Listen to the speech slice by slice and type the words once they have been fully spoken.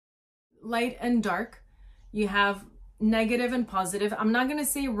light and dark. You have negative and positive. I'm not going to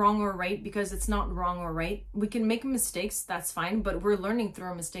say wrong or right because it's not wrong or right. We can make mistakes, that's fine, but we're learning through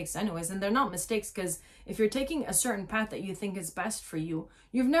our mistakes anyways. And they're not mistakes because if you're taking a certain path that you think is best for you,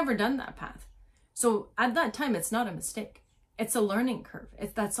 you've never done that path. So at that time, it's not a mistake. It's a learning curve.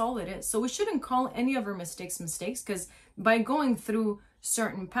 That's all it is. So we shouldn't call any of our mistakes because by going through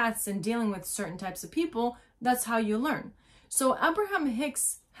certain paths and dealing with certain types of people, that's how you learn. So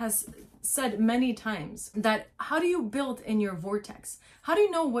Abrahamhicks has said many times that how do you build in your vortex? How do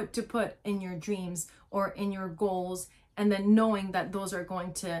you know what to put in your dreams or in your goals and then knowing that those are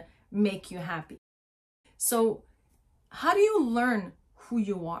going to make you happy? So how do you learn who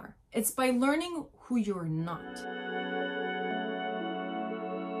you are? It's by learning who you're not.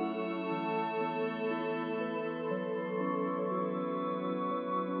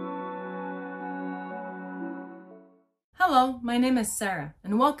 Hello, my name is Sarah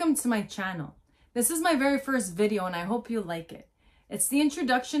and welcome to my channel. This is my very first video and I hope you like it. It's the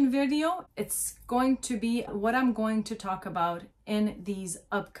introduction video. It's going to be what I'm going to talk about in these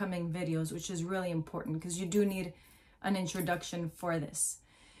upcoming videos, which is really important because you do need an introduction for this.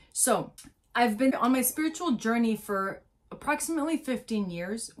 So I've been on my spiritual journey for approximately 15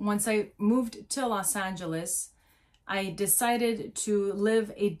 years. Once I moved to Los Angeles, I decided to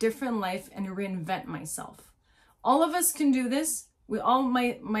live a different life and reinvent myself. All of us can do this. We all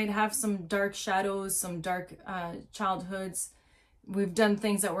might have some dark shadows, some dark childhoods. We've done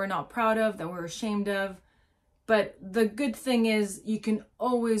things that we're not proud of, that we're ashamed of. But the good thing is you can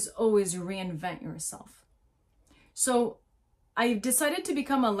always reinvent yourself. So I decided to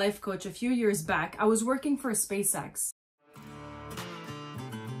become a life coach a few years back. I was working for SpaceX.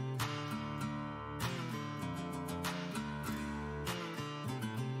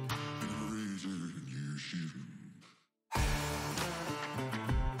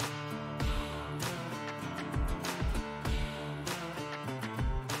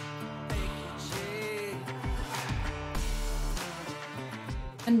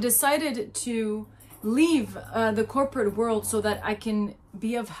 And decided to leave the corporate world so that I can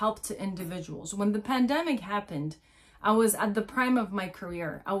be of help to individuals. When the pandemic happened, I was at the prime of my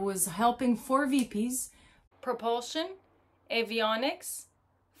career. I was helping 4 VPs, propulsion, avionics,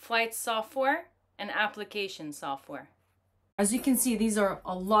 flight software, and application software. As you can see, these are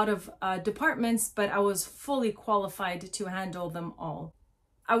a lot of departments, but I was fully qualified to handle them all.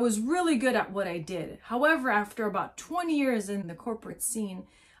 I was really good at what I did. However, after about 20 years in the corporate scene,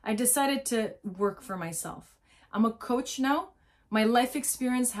 I decided to work for myself. I'm a coach now. My life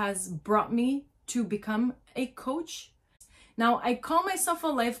experience has brought me to become a coach. Now, I call myself a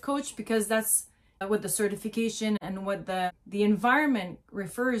life coach because that's what the certification and what the environment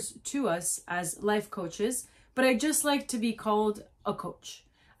refers to us as life coaches, but I just like to be called a coach.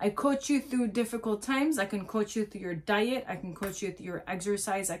 I coach you through difficult times. I can coach you through your diet. I can coach you through your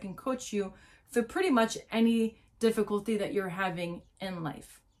exercise. I can coach you through pretty much any difficulty that you're having in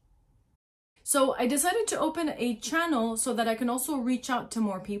life. So I decided to open a channel so that I can also reach out to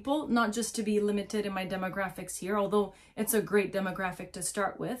more people, not just to be limited in my demographics here, although it's a great demographic to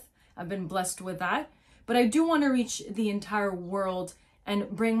start with. I've been blessed with that. But I do want to reach the entire world and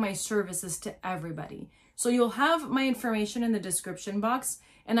bring my services to everybody. So you'll have my information in the description box.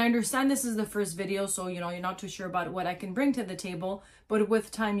 And I understand this is the first video, so you're not too sure about what I can bring to the table, but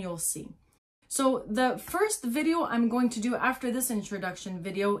with time you'll see. So the first video I'm going to do after this introduction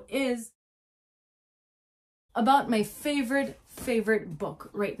video is about my favorite book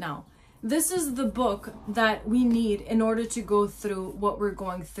right now. This is the book that we need in order to go through what we're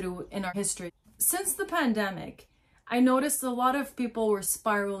going through in our history. Since the pandemic, I noticed a lot of people were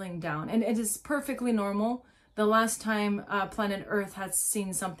spiraling down, and it is perfectly normal. The last time planet Earth had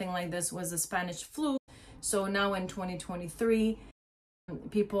seen something like this was the Spanish flu. So now in 2023,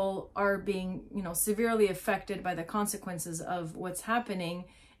 people are being, severely affected by the consequences of what's happening.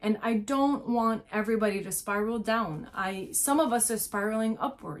 And I don't want everybody to spiral down. Some of us are spiraling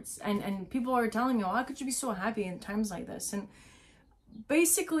upwards, and people are telling me, oh, how could you be so happy in times like this? And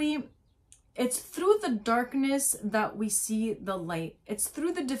basically, it's through the darkness that we see the light. It's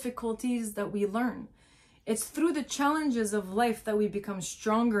through the difficulties that we learn. It's through the challenges of life that we become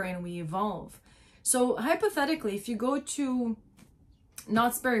stronger and we evolve. So hypothetically, if you go to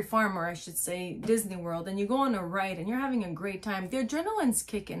Knott's Berry Farm, or I should say Disney World, and you go on a ride and you're having a great time, the adrenaline's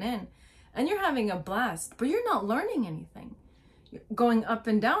kicking in and you're having a blast, but you're not learning anything. Going up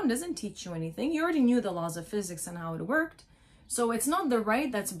and down doesn't teach you anything. You already knew the laws of physics and how it worked. So it's not the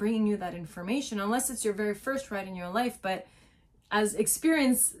ride that's bringing you that information, unless it's your very first ride in your life. But as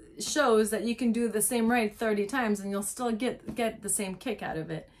experience shows that you can do the same ride 30 times and you'll still get the same kick out of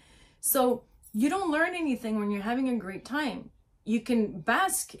it. So you don't learn anything when you're having a great time. You can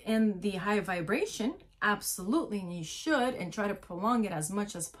bask in the high vibration, absolutely, and you should, and try to prolong it as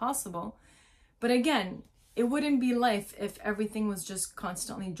much as possible. But again, it wouldn't be life if everything was just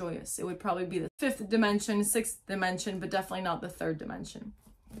constantly joyous. It would probably be the fifth dimension, sixth dimension, but definitely not the third dimension.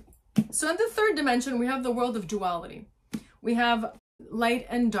 So in the third dimension, we have the world of duality. We have light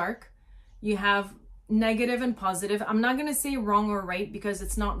and dark. You have negative and positive. I'm not going to say wrong or right because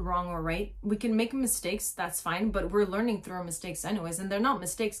it's not wrong or right. We can make mistakes, that's fine, but we're learning through our mistakes anyways. And they're not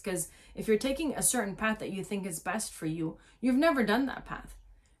mistakes because if you're taking a certain path that you think is best for you, you've never done that path.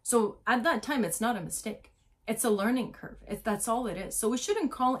 So at that time, it's not a mistake. It's a learning curve. That's all it is. So we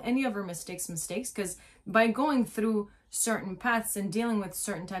shouldn't call any of our mistakes because by going through certain paths and dealing with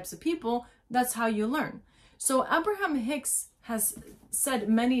certain types of people, that's how you learn. So Abrahamhicks has said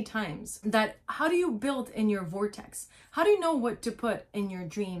many times that how do you build in your vortex? How do you know what to put in your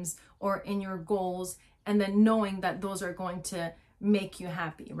dreams or in your goals, and then knowing that those are going to make you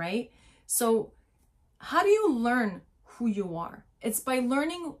happy, right? So how do you learn who you are? It's by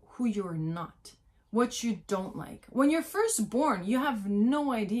learning who you're not, what you don't like. When you're first born, you have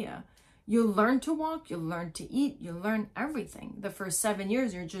no idea. You learn to walk, you learn to eat, you learn everything. The first 7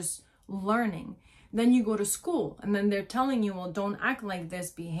 years, you're just learning. Then you go to school and then they're telling you, well, don't act like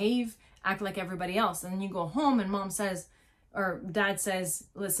this, behave, act like everybody else. And then you go home and mom says, or dad says,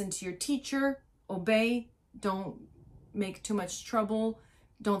 listen to your teacher, obey, don't make too much trouble,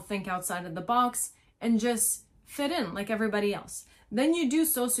 don't think outside of the box, and just fit in like everybody else. Then you do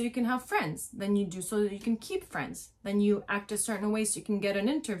so you can have friends. Then you do so that you can keep friends. Then you act a certain way so you can get an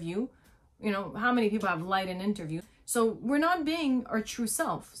interview. You know, how many people have lied in interviews? So we're not being our true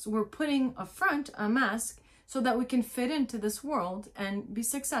self. So we're putting a front, a mask, so that we can fit into this world and be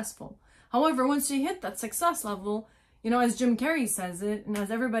successful. However, once you hit that success level, you know, as Jim Carrey says it, and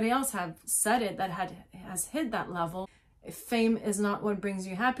as everybody else have said it that has hit that level, fame is not what brings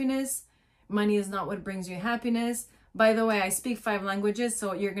you happiness. Money is not what brings you happiness. By the way, I speak 5 languages,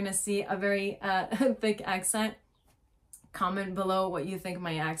 so you're going to see a very thick accent. Comment below what you think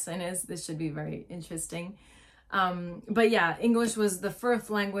my accent is. This should be very interesting. But yeah, English was the first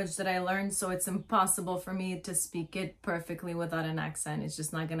language that I learned, so it's impossible for me to speak it perfectly without an accent. It's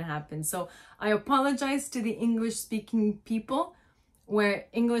just not going to happen. So I apologize to the English-speaking people where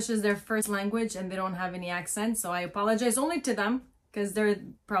English is their first language and they don't have any accent. So I apologize only to them, because they're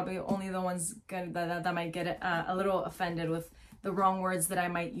probably only the ones that might get a little offended with the wrong words that I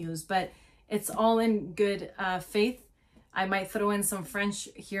might use. But it's all in good faith. I might throw in some French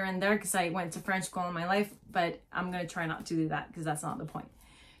here and there because I went to French school in my life, but I'm going to try not to do that because that's not the point.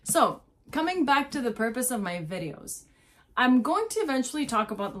 So coming back to the purpose of my videos, I'm going to eventually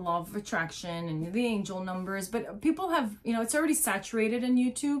talk about the law of attraction and the angel numbers, but people have, you know, it's already saturated in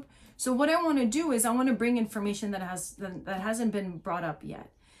YouTube. So what I want to do is I want to bring information that hasn't been brought up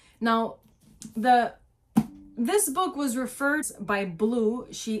yet. Now, this book was referred by Blue.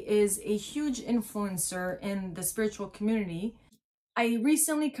 She is a huge influencer in the spiritual community. I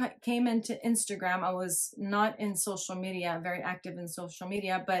recently came into Instagram. I was not in social media, very active in social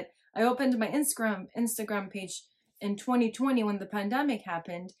media, but I opened my Instagram page in 2020 when the pandemic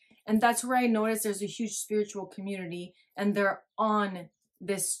happened. And that's where I noticed there's a huge spiritual community and they're on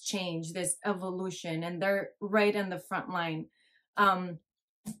this change, this evolution, and they're right in the front line.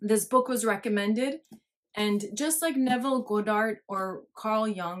 This book was recommended, and just like Neville Goddard or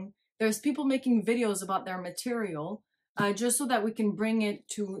Carljung, there's people making videos about their material just so that we can bring it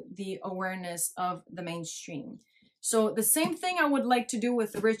to the awareness of the mainstream. So the same thing I would like to do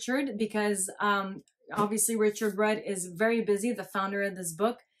with Richard, because obviously Richard Rudd is very busy, the founder of this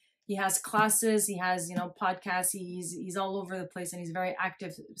book. He has classes, he has, you know, podcasts, he's all over the place and he's very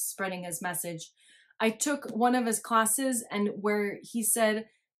active spreading his message. I took one of his classes and where he said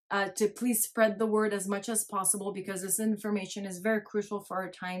to please spread the word as much as possible because this information is very crucial for our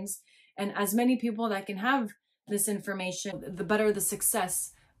times. And as many people that can have this information, the better the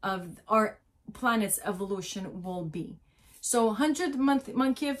success of our planet's evolution will be. So 100th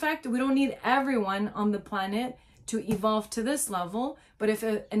monkey effect, we don't need everyone on the planet to evolve to this level, but if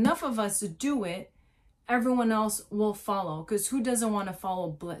enough of us do it, everyone else will follow, because who doesn't want to follow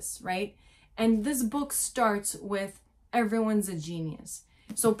bliss, right? And this book starts with everyone's a genius.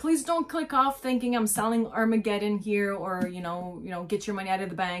 So please don't click off thinking I'm selling Armageddon here, or you know, get your money out of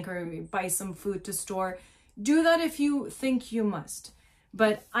the bank or buy some food to store. Do that if you think you must.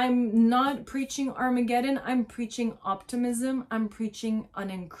 But I'm not preaching Armageddon. I'm preaching optimism. I'm preaching an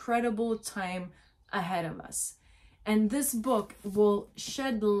incredible time ahead of us. And this book will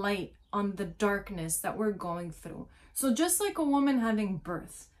shed light on the darkness that we're going through. So just like a woman having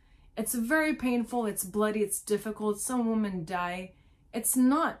birth, It's very painful, it's bloody, it's difficult. Some women die. It's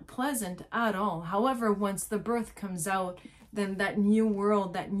not pleasant at all. However, once the birth comes out, then that new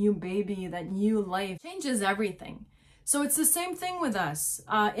world, that new baby, that new life changes everything. So it's the same thing with us.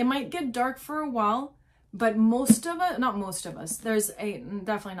 It might get dark for a while, but most of us, not most of us,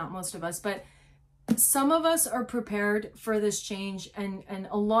 definitely not most of us, but some of us are prepared for this change, and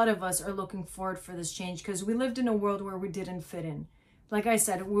a lot of us are looking forward for this change because we lived in a world where we didn't fit in. Like I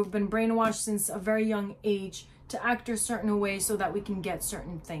said, we've been brainwashed since a very young age to act a certain way so that we can get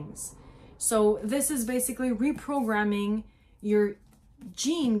certain things. So this is basically reprogramming your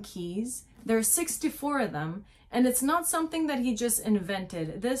gene keys. There are 64 of them, and it's not something that he just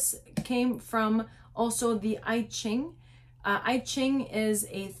invented. This came from also the I-Ching. I-Ching is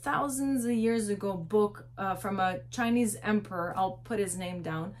a thousands of years ago book from a Chinese emperor. I'll put his name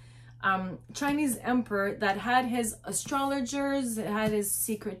down. Chinese emperor that had his astrologers, had his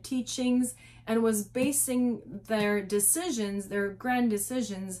secret teachings, and was basing their decisions, their grand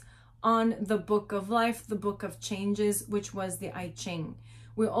decisions, on the book of life, the book of changes, which was the I-Ching.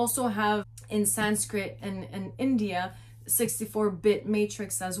 We also have in Sanskrit and India 64-bit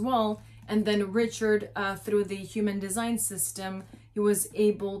matrix as well. And then Richard, through the human design system, he was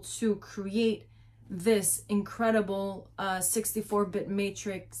able to create this incredible 64-bit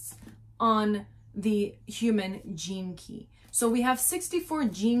matrix on the human gene key. So we have 64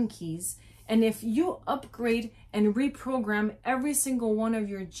 gene keys, and if you upgrade and reprogram every single one of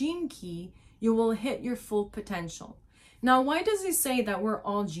your gene key, you will hit your full potential. Now, why does he say that we're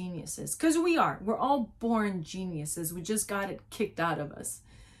all geniuses? Because we are. We're all born geniuses. We just got it kicked out of us.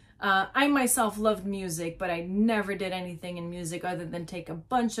 I myself loved music, but I never did anything in music other than take a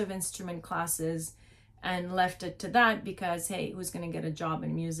bunch of instrument classes and left it to that because, hey, who's going to get a job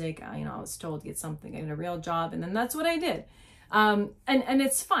in music? I was told get something, get a real job, and then that's what I did. And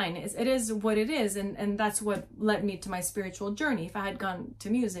it's fine. It is what it is, and that's what led me to my spiritual journey. If I had gone to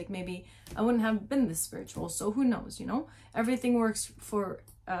music, maybe I wouldn't have been this spiritual. So who knows? Everything works for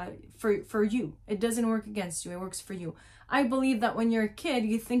you. It doesn't work against you. It works for you. I believe that when you're a kid,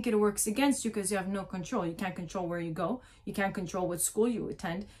 you think it works against you because you have no control. You can't control where you go. You can't control what school you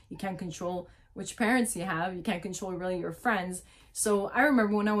attend. You can't control which parents you have. You can't control really your friends. So I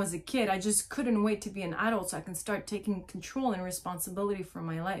remember when I was a kid, I just couldn't wait to be an adult so I can start taking control and responsibility for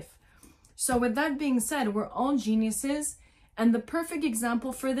my life. So with that being said, we're all geniuses. And the perfect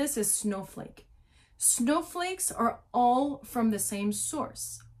example for this is snowflake. Snowflakes are all from the same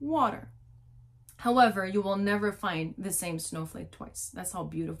source, water. However, you will never find the same snowflake twice. That's how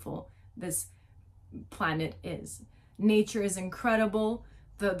beautiful this planet is. Nature is incredible.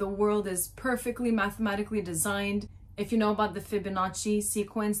 The world is perfectly mathematically designed. If you know about the Fibonacci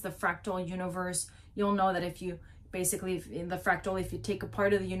sequence, the fractal universe, you'll know that if you basically, in the fractal, if you take a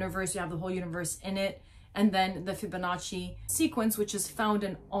part of the universe, you have the whole universe in it. And then the Fibonacci sequence, which is found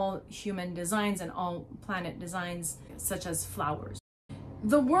in all human designs and all planet designs, such as flowers.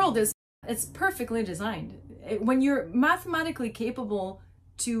 The world it's perfectly designed. When you're mathematically capable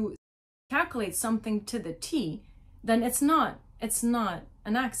to calculate something to the T, then it's not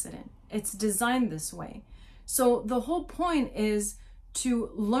an accident. It's designed this way. So the whole point is to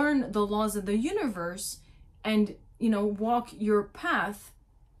learn the laws of the universe and, walk your path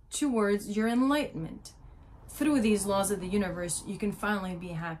towards your enlightenment. Through these laws of the universe, you can finally be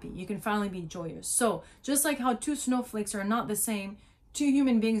happy. You can finally be joyous. So just like how two snowflakes are not the same, two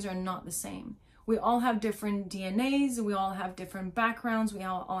human beings are not the same. We all have different DNAs. We all have different backgrounds. We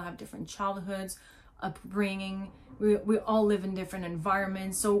all have different childhoods, upbringing. We all live in different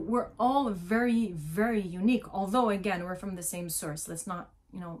environments. So we're all very, very unique. Although, again, we're from the same source. Let's not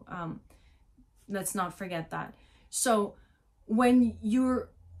forget that. So when you're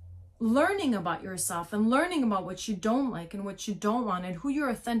learning about yourself and learning about what you don't like and what you don't want and who your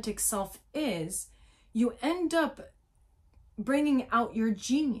authentic self is, you end up bringing out your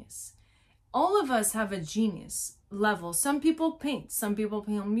genius. All of us have a genius level. Some people paint, some people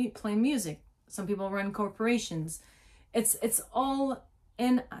play music, some people run corporations. It's all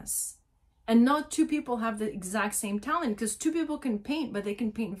in us. And not two people have the exact same talent, because two people can paint, but they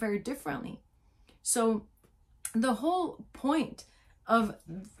can paint very differently. So the whole point of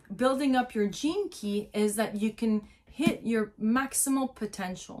building up your gene key is that you can hit your maximal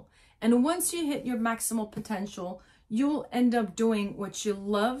potential. And once you hit your maximal potential, you'll end up doing what you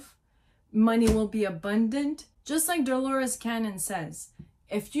love. Money will be abundant. Just like dolorescannon says,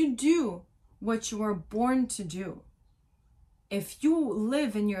 if you do what you are born to do, if you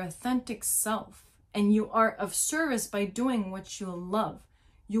live in your authentic self and you are of service by doing what you love,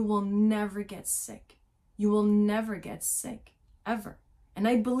 you will never get sick. You will never get sick, ever. And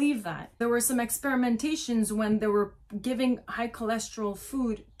I believe that. There were some experimentations when they were giving high cholesterol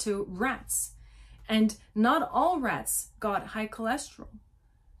food to rats. And not all rats got high cholesterol.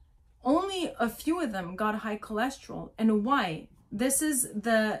 Only a few of them got high cholesterol. And why? This is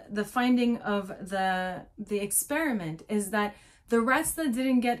the finding of the experiment, is that the rats that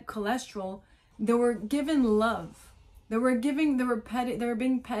didn't get cholesterol, they were given love. They were being petted, they were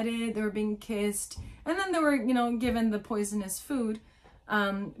being kissed, and then they were, given the poisonous food.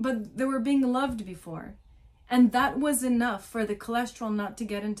 But they were being loved before. And that was enough for the cholesterol not to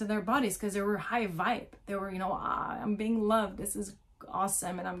get into their bodies, because they were high vibe. They were, I'm being loved. This is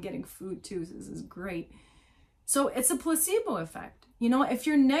awesome. And I'm getting food too. So this is great. So it's a placebo effect. If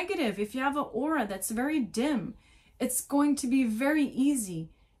you're negative, if you have an aura that's very dim, it's going to be very easy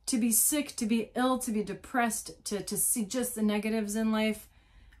to be sick, to be ill, to be depressed, to see just the negatives in life.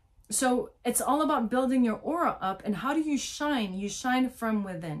 So it's all about building your aura up. And how do you shine? You shine from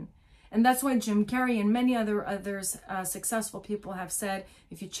within. And that's why Jim Carrey and many others successful people have said,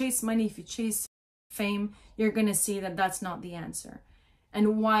 if you chase money, if you chase fame, you're going to see that that's not the answer.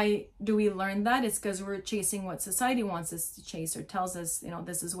 And why do we learn that? It's because we're chasing what society wants us to chase, or tells us,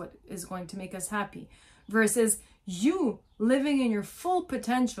 this is what is going to make us happy. Versus you living in your full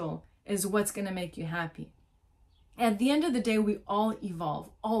potential is what's going to make you happy. At the end of the day, we all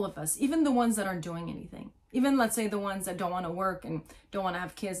evolve, all of us, even the ones that aren't doing anything. Even, let's say, the ones that don't want to work and don't want to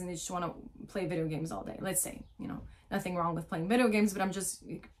have kids and they just want to play video games all day. Let's say, nothing wrong with playing video games, but I'm just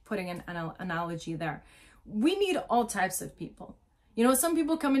putting an analogy there. We need all types of people. Some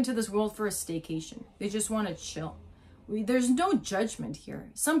people come into this world for a staycation. They just want to chill. There's no judgment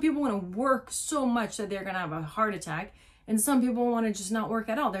here. Some people want to work so much that they're going to have a heart attack. And some people want to just not work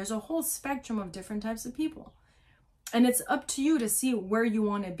at all. There's a whole spectrum of different types of people. And it's up to you to see where you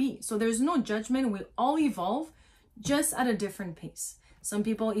want to be. So there's no judgment. We all evolve, just at a different pace. Some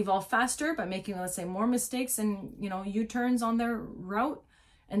people evolve faster by making, let's say, more mistakes and, U-turns on their route.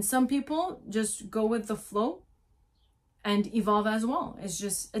 And some people just go with the flow and evolve as well. It's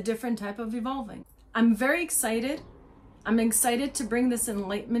just a different type of evolving. I'm very excited. I'm excited to bring this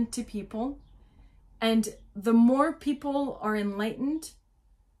enlightenment to people. And the more people are enlightened,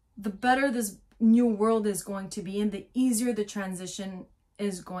 the better this new world is going to be, and the easier the transition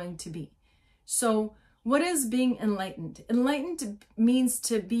is going to be. So what is being enlightened? Enlightened means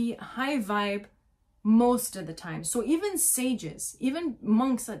to be high vibe most of the time. So even sages, even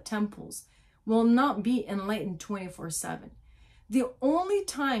monks at temples will not be enlightened 24/7. The only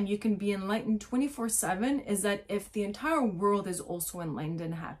time you can be enlightened 24/7 is that if the entire world is also enlightened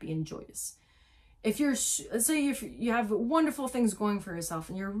and happy and joyous. If let's say if you have wonderful things going for yourself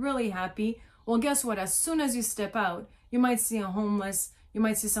and you're really happy, well, guess what? As soon as you step out, you might see a homeless, you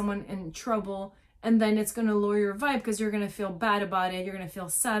might see someone in trouble, and then it's going to lower your vibe because you're going to feel bad about it. You're going to feel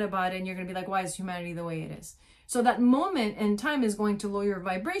sad about it. And you're going to be like, why is humanity the way it is? So that moment in time is going to lower your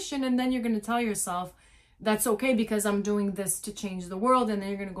vibration. And then you're going to tell yourself, that's okay because I'm doing this to change the world. And then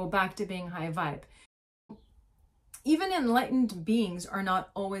you're going to go back to being high vibe. Even enlightened beings are not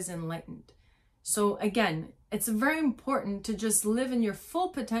always enlightened. So again, it's very important to just live in your full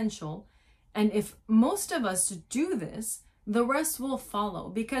potential. And if most of us do this, the rest will follow,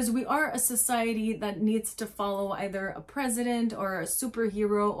 because we are a society that needs to follow either a president or a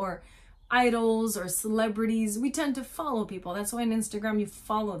superhero or idols or celebrities. We tend to follow people. That's why on Instagram you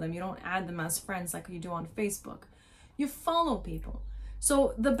follow them. You don't add them as friends like you do on Facebook. You follow people.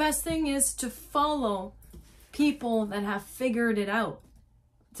 So the best thing is to follow people that have figured it out,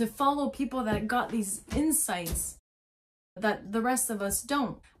 to follow people that got these insights that the rest of us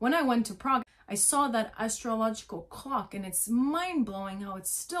don't. When I went to Prague, I saw that astrological clock, and it's mind-blowing how it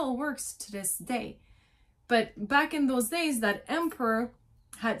still works to this day. But back in those days, that emperor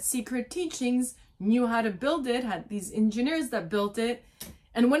had secret teachings, knew how to build it, had these engineers that built it.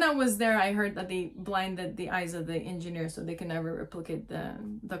 And when I was there, I heard that they blinded the eyes of the engineers so they can never replicate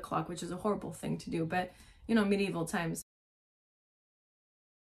the clock, which is a horrible thing to do. But, medieval times.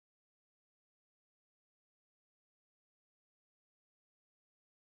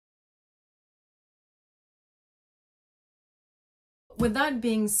 With that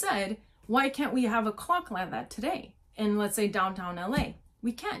being said, why can't we have a clock like that today in, let's say, downtown LA?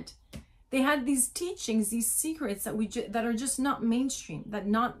 We can't. They had these teachings, these secrets that are just not mainstream, that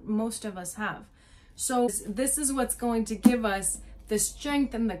not most of us have. So this is what's going to give us the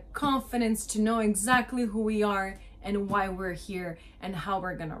strength and the confidence to know exactly who we are and why we're here and how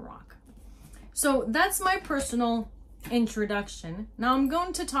we're gonna rock. So that's my personal introduction. Now I'm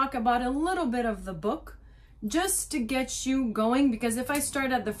going to talk about a little bit of the book, just to get you going, because if I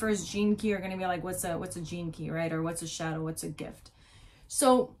start at the first gene key, you're going to be like, what's a gene key, right? Or what's a shadow? What's a gift?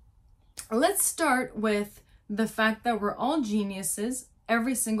 So let's start with the fact that we're all geniuses,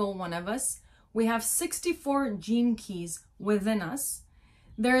 every single one of us. We have 64 gene keys within us.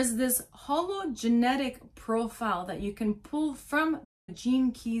 There's this hologenetic profile that you can pull from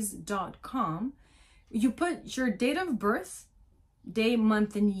genekeys.com. You put your date of birth, day,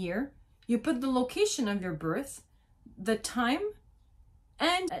 month, and year. You put the location of your birth, the time,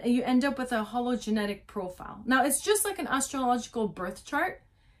 and you end up with a hologenetic profile. Now, it's just like an astrological birth chart,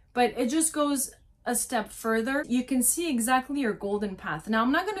 but it just goes a step further. You can see exactly your golden path. Now,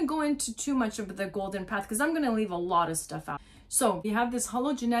 I'm not going to go into too much of the golden path because I'm going to leave a lot of stuff out. So you have this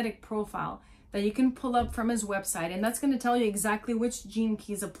hologenetic profile that you can pull up from his website, and that's going to tell you exactly which gene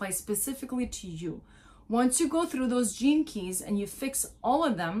keys apply specifically to you. Once you go through those gene keys and you fix all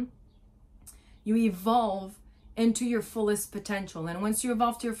of them, you evolve into your fullest potential. And once you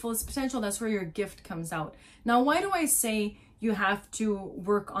evolve to your fullest potential, that's where your gift comes out. Now, why do I say you have to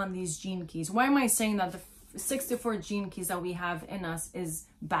work on these gene keys? Why am I saying that the 64 gene keys that we have in us is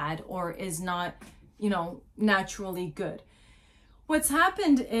bad or is not, naturally good? What's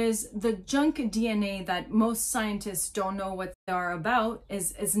happened is the junk DNA that most scientists don't know what they are about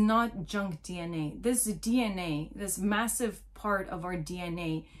is not junk DNA. This DNA, this massive part of our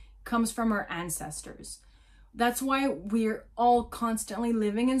DNA, comes from our ancestors. That's why we're all constantly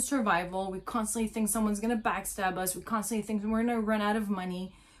living in survival. We constantly think someone's going to backstab us. We constantly think we're going to run out of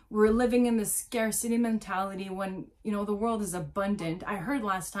money. We're living in this scarcity mentality when, the world is abundant. I heard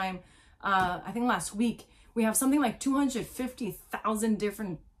last time, I think last week, we have something like 250,000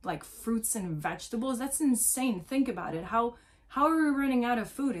 different fruits and vegetables. That's insane. Think about it. How are we running out of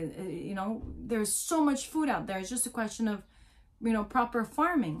food? There's so much food out there. It's just a question of, proper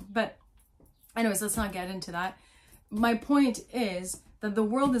farming. But anyways, let's not get into that. My point is that the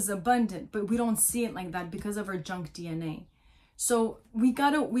world is abundant, but we don't see it like that because of our junk DNA. So we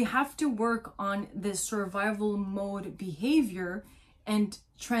have to work on this survival mode behavior and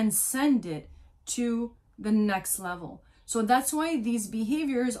transcend it to the next level. So that's why these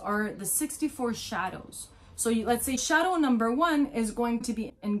behaviors are the 64 shadows. So let's say shadow number 1 is going to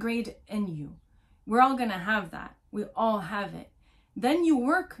be ingrained in you. We're all going to have that. We all have it. Then you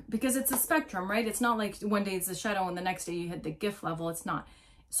work, because it's a spectrum, right? It's not like one day it's a shadow and the next day you hit the gift level. It's not.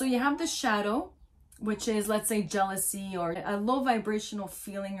 So you have the shadow, which is, let's say, jealousy or a low vibrational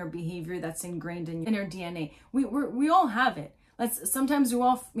feeling or behavior that's ingrained in your DNA. We all have it. Sometimes we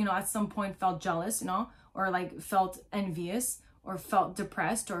all, at some point felt jealous, or felt envious or felt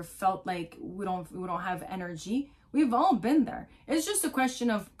depressed or felt like we don't have energy. We've all been there. It's just a question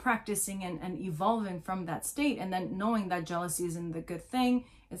of practicing and evolving from that state, and then knowing that jealousy isn't the good thing.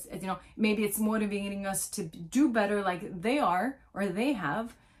 It's maybe it's motivating us to do better like they are or they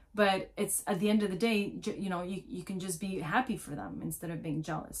have, but it's at the end of the day, you can just be happy for them instead of being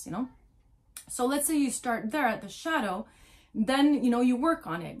jealous, So let's say you start there at the shadow. Then, you work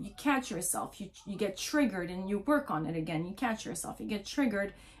on it, you catch yourself, you get triggered and you work on it again, you catch yourself, you get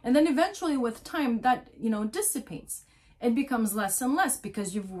triggered. And then eventually with time that, dissipates. It becomes less and less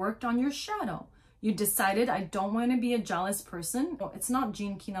because you've worked on your shadow. You decided, I don't want to be a jealous person. It's not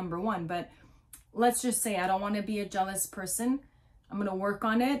gene key number 1, but let's just say I don't want to be a jealous person. I'm going to work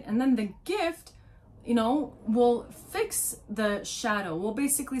on it. And then the gift, will fix the shadow. We'll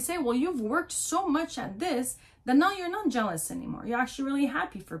basically say, well, you've worked so much at this that now you're not jealous anymore. You're actually really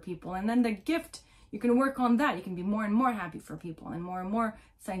happy for people. And then the gift, you can work on that. You can be more and more happy for people and more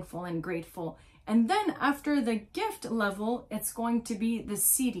thankful and grateful. And then after the gift level, it's going to be the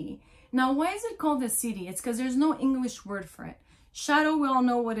CD. Now, why is it called the CD? It's because there's no English word for it. Shadow, we all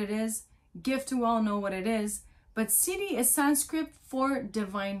know what it is. Gift, we all know what it is. But CD is Sanskrit for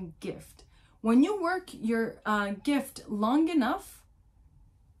divine gift. When you work your gift long enough,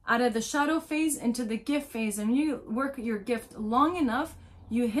 out of the shadow phase into the gift phase, and you work your gift long enough,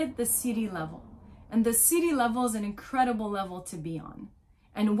 you hit the CD level. And the CD level is an incredible level to be on.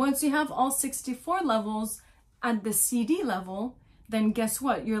 And once you have all 64 levels at the CD level, then guess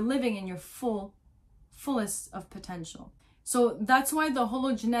what? You're living in your fullest of potential. So that's why the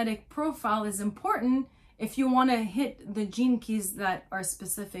hologenetic profile is important if you want to hit the gene keys that are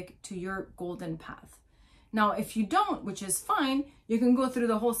specific to your golden path. Now, if you don't, which is fine, you can go through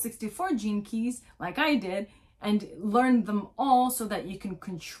the whole 64 gene keys like I did and learn them all so that you can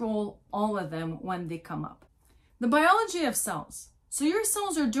control all of them when they come up. The biology of cells. So your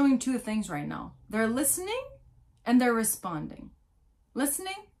cells are doing 2 things right now. They're listening and they're responding.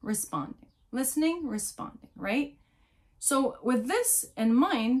 Listening, responding. Listening, responding, right? So with this in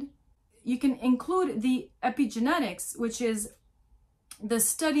mind, you can include the epigenetics, which is the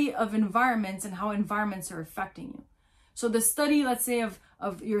study of environments and how environments are affecting you. So the study, let's say,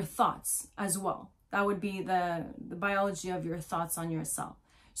 of your thoughts as well. That would be the biology of your thoughts on yourself.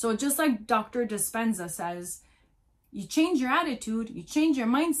 So just like Dr. Dispenza says, you change your attitude, you change your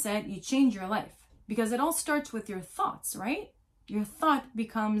mindset, you change your life. Because it all starts with your thoughts, right? Your thought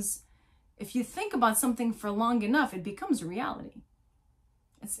becomes, if you think about something for long enough, it becomes reality.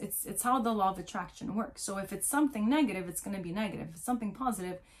 It's how the law of attraction works. So if it's something negative, it's going to be negative. If it's something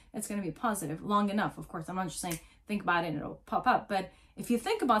positive, it's going to be positive long enough. Of course, I'm not just saying think about it and it'll pop up. But if you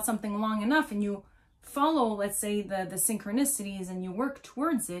think about something long enough and you follow, let's say, the synchronicities and you work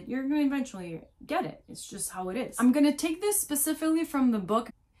towards it, you're going to eventually get it. It's just how it is. I'm going to take this specifically from the book.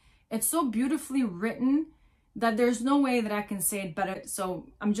 It's so beautifully written that there's no way that I can say it better. So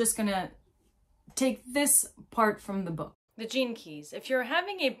I'm just going to take this part from the book. The Gene Keys. If you're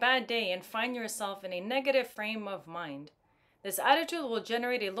having a bad day and find yourself in a negative frame of mind, this attitude will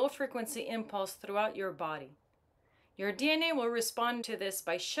generate a low frequency impulse throughout your body. Your DNA will respond to this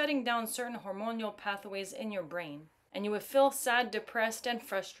by shutting down certain hormonal pathways in your brain, and you will feel sad, depressed, and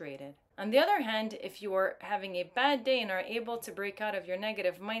frustrated. On the other hand, if you are having a bad day and are able to break out of your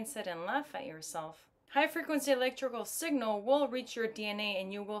negative mindset and laugh at yourself, high frequency electrical signal will reach your DNA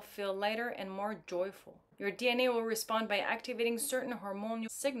and you will feel lighter and more joyful. Your DNA will respond by activating certain hormonal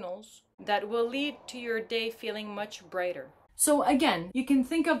signals that will lead to your day feeling much brighter. So again, you can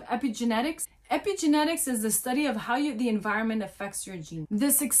think of epigenetics. Epigenetics is the study of how the environment affects your genes.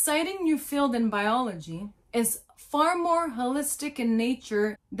 This exciting new field in biology is far more holistic in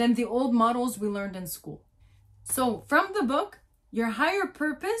nature than the old models we learned in school. So from the book, your higher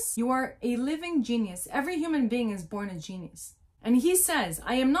purpose, you are a living genius. Every human being is born a genius. And he says,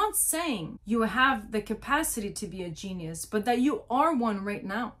 I am not saying you have the capacity to be a genius, but that you are one right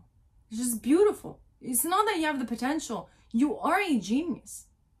now. It's just beautiful. It's not that you have the potential. You are a genius.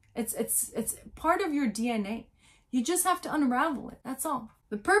 It's part of your DNA. You just have to unravel it. That's all.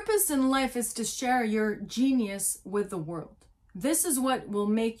 The purpose in life is to share your genius with the world. This is what will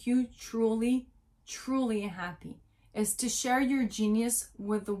make you truly, truly happy, is to share your genius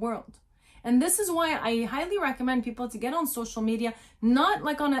with the world. And this is why I highly recommend people to get on social media, not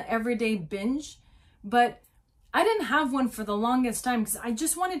like on an everyday binge, but I didn't have one for the longest time because I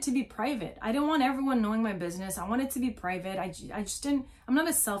just wanted to be private. I didn't want everyone knowing my business. I wanted to be private. I just didn't, I'm not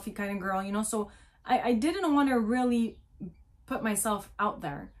a selfie kind of girl, you know, so I didn't want to really put myself out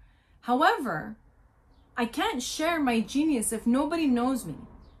there. However, I can't share my genius if nobody knows me.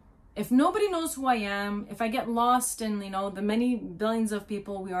 If nobody knows who I am, if I get lost in, you know, the many billions of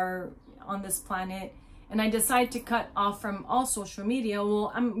people we are on this planet, and I decide to cut off from all social media,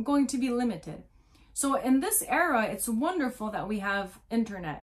 well, I'm going to be limited. So in this era, it's wonderful that we have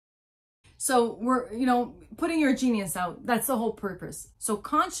internet. So we're, you know, putting your genius out, that's the whole purpose. So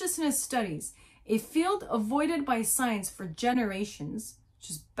consciousness studies, a field avoided by science for generations, which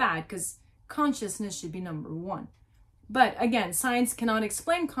is bad because consciousness should be number one. But again, science cannot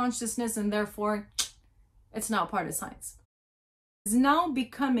explain consciousness and therefore it's not part of science. Is now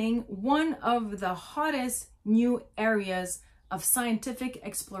becoming one of the hottest new areas of scientific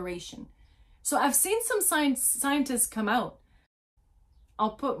exploration. So I've seen some scientists come out.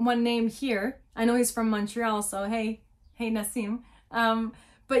 I'll put one name here. I know he's from Montreal, so hey Nassim.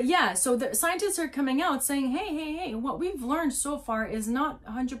 But yeah, so the scientists are coming out saying, hey, what we've learned so far is not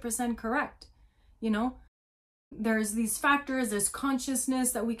 100% correct. You know, there's these factors, there's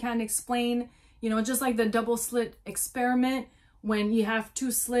consciousness that we can't explain, you know, just like the double slit experiment. When you have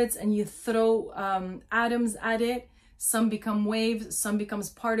two slits and you throw atoms at it, some become waves, some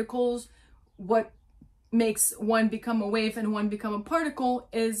becomes particles. What makes one become a wave and one become a particle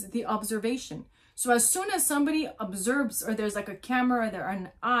is the observation. So as soon as somebody observes, or there's like a camera or an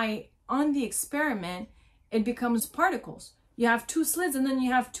eye on the experiment, it becomes particles. You have two slits and then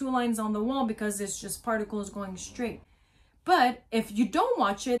you have two lines on the wall because it's just particles going straight. But if you don't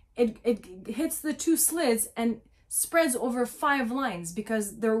watch it, it hits the two slits and spreads over 5 lines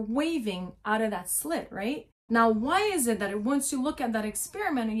because they're waving out of that slit, right? Now, why is it that once you look at that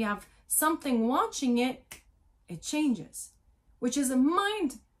experiment and you have something watching it, it changes, which is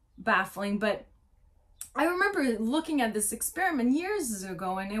mind baffling. But I remember looking at this experiment years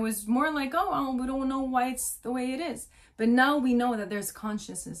ago and it was more like, oh, well, we don't know why it's the way it is. But now we know that there's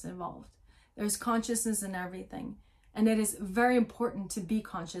consciousness involved. There's consciousness in everything. And it is very important to be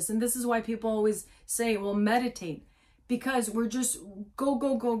conscious. And this is why people always say, well, meditate. Because we're just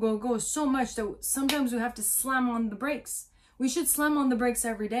go so much that sometimes we have to slam on the brakes. We should slam on the brakes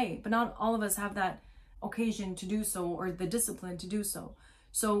every day. But not all of us have that occasion to do so or the discipline to do so.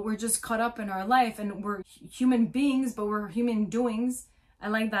 So we're just caught up in our life and we're human beings, but we're human doings. I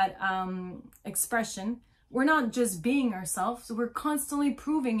like that expression. we're not just being ourselves. We're constantly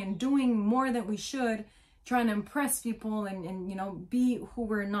proving and doing more than we should, trying to impress people and you know, be who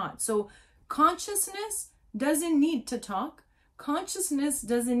we're not. So consciousness doesn't need to talk. Consciousness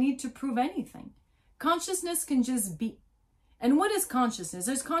doesn't need to prove anything. Consciousness can just be. And what is consciousness?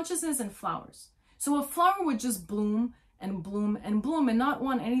 There's consciousness in flowers. So a flower would just bloom and bloom and bloom and not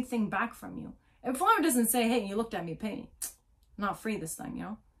want anything back from you. A flower doesn't say, hey, you looked at me, pay me. I'm not free this time, you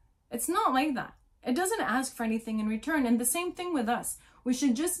know? It's not like that. It doesn't ask for anything in return. And the same thing with us. We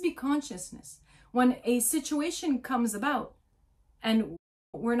should just be consciousness. When a situation comes about and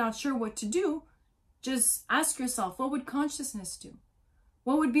we're not sure what to do, just ask yourself, what would consciousness do?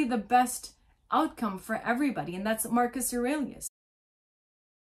 What would be the best outcome for everybody? And that's Marcus Aurelius.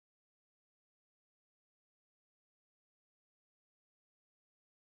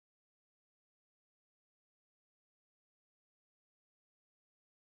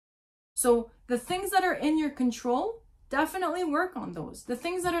 So the things that are in your control, definitely work on those. The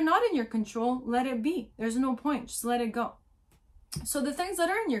things that are not in your control, let it be. There's no point. Just let it go. So the things that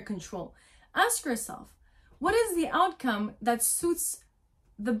are in your control, ask yourself, what is the outcome that suits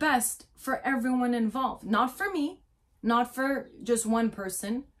the best for everyone involved? Not for me, not for just one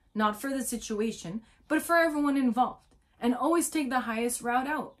person, not for the situation, but for everyone involved. And always take the highest route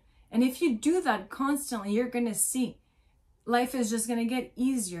out. And if you do that constantly, you're going to see life is just going to get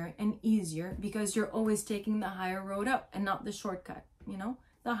easier and easier because you're always taking the higher road up and not the shortcut, you know,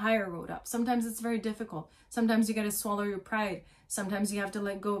 the higher road up. Sometimes it's very difficult. Sometimes you got to swallow your pride. Sometimes you have to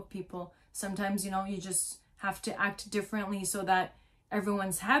let go of people. Sometimes, you know, you just have to act differently so that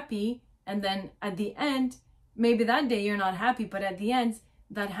everyone's happy. And then at the end, maybe that day you're not happy, but at the end,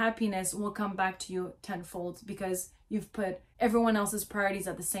 that happiness will come back to you tenfold because you've put everyone else's priorities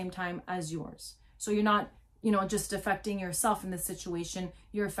at the same time as yours. So you're not, you know, just affecting yourself in this situation,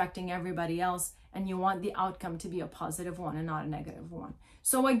 you're affecting everybody else, and you want the outcome to be a positive one and not a negative one.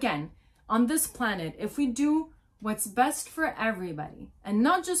 So again, on this planet, if we do what's best for everybody, and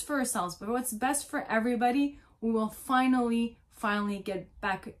not just for ourselves, but what's best for everybody, we will finally get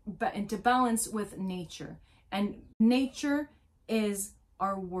back into balance with nature. And nature is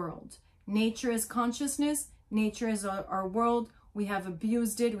our world. Nature is consciousness. Nature is our world. We have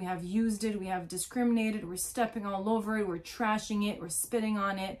abused it, we have used it, we have discriminated, we're stepping all over it, we're trashing it, we're spitting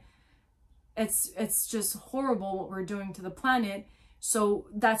on it. It's just horrible what we're doing to the planet. So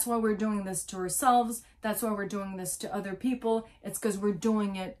that's why we're doing this to ourselves. That's why we're doing this to other people. It's because we're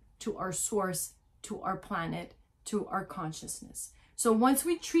doing it to our source, to our planet, to our consciousness. So once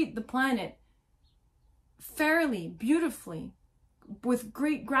we treat the planet fairly, beautifully, with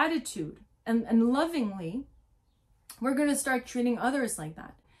great gratitude and lovingly, we're going to start treating others like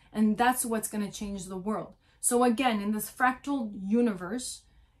that. And that's what's going to change the world. So again, in this fractal universe,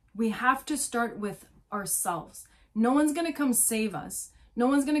 we have to start with ourselves. No one's going to come save us. No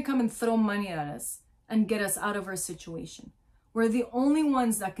one's going to come and throw money at us and get us out of our situation. We're the only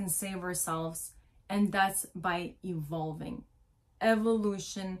ones that can save ourselves. And that's by evolving.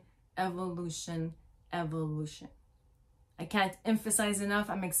 Evolution, evolution, evolution. I can't emphasize enough.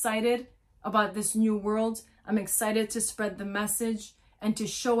 I'm excited about this new world. I'm excited to spread the message and to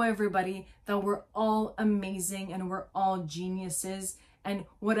show everybody that we're all amazing and we're all geniuses. And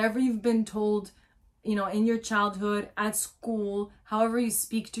whatever you've been told, you know, in your childhood, at school, however you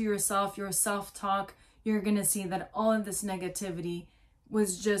speak to yourself, your self-talk, you're going to see that all of this negativity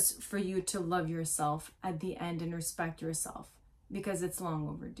was just for you to love yourself at the end and respect yourself, because it's long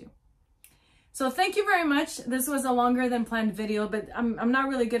overdue. So thank you very much. This was a longer than planned video, but I'm not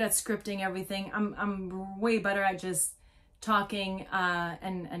really good at scripting everything. I'm way better at just talking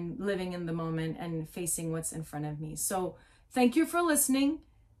and living in the moment and facing what's in front of me. So thank you for listening.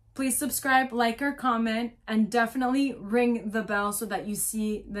 Please subscribe, like, or comment, and definitely ring the bell so that you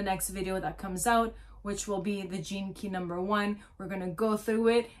see the next video that comes out, which will be the gene key number 1. We're going to go through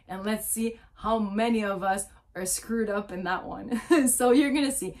it and let's see how many of us are screwed up in that one. So you're going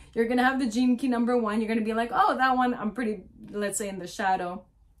to see, you're going to have the gene key number 1. You're going to be like, oh, that one, I'm pretty, let's say, in the shadow.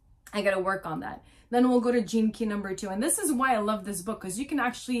 I got to work on that. Then we'll go to gene key number 2. And this is why I love this book, because you can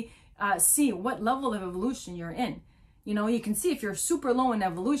actually see what level of evolution you're in. You know, you can see if you're super low in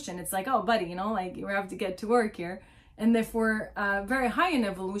evolution, it's like, oh, buddy, you know, like we have to get to work here. And if we're very high in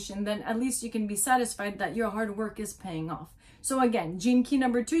evolution, then at least you can be satisfied that your hard work is paying off. So again, gene key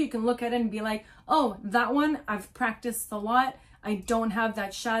number 2, you can look at it and be like, oh, that one, I've practiced a lot. I don't have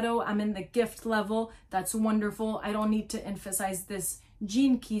that shadow. I'm in the gift level. That's wonderful. I don't need to emphasize this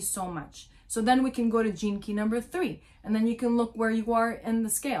gene key so much. So then we can go to gene key number 3, and then you can look where you are in the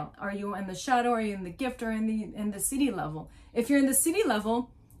scale. Are you in the shadow? Are you in the gift? Or in the CD level? If you're in the CD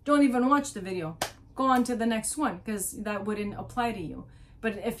level, don't even watch the video. go on to the next one, because that wouldn't apply to you.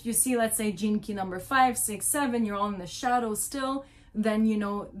 But if you see, let's say, gene key number 5, 6, 7, you're all in the shadow still, then you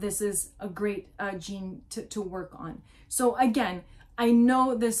know this is a great gene to work on. So again, I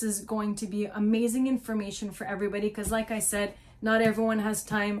know this is going to be amazing information for everybody, because like I said, not everyone has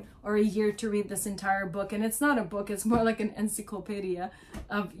time or a year to read this entire book. And it's not a book, it's more like an encyclopedia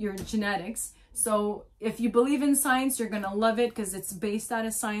of your genetics. So if you believe in science, you're going to love it because it's based out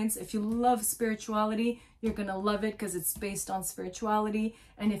of science. If you love spirituality, you're going to love it because it's based on spirituality.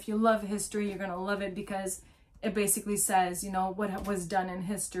 And if you love history, you're going to love it because it basically says, you know, what was done in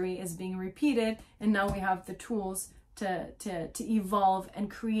history is being repeated. And now we have the tools to evolve and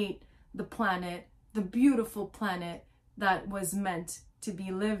create the planet, the beautiful planet that was meant to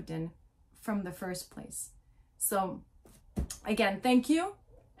be lived in from the first place. So again, thank you.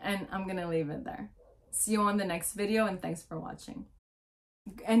 And I'm going to leave it there. See you on the next video, and thanks for watching.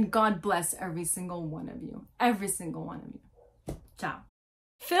 And God bless every single one of you. Every single one of you. Ciao.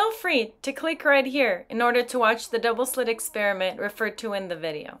 Feel free to click right here in order to watch the double slit experiment referred to in the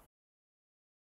video.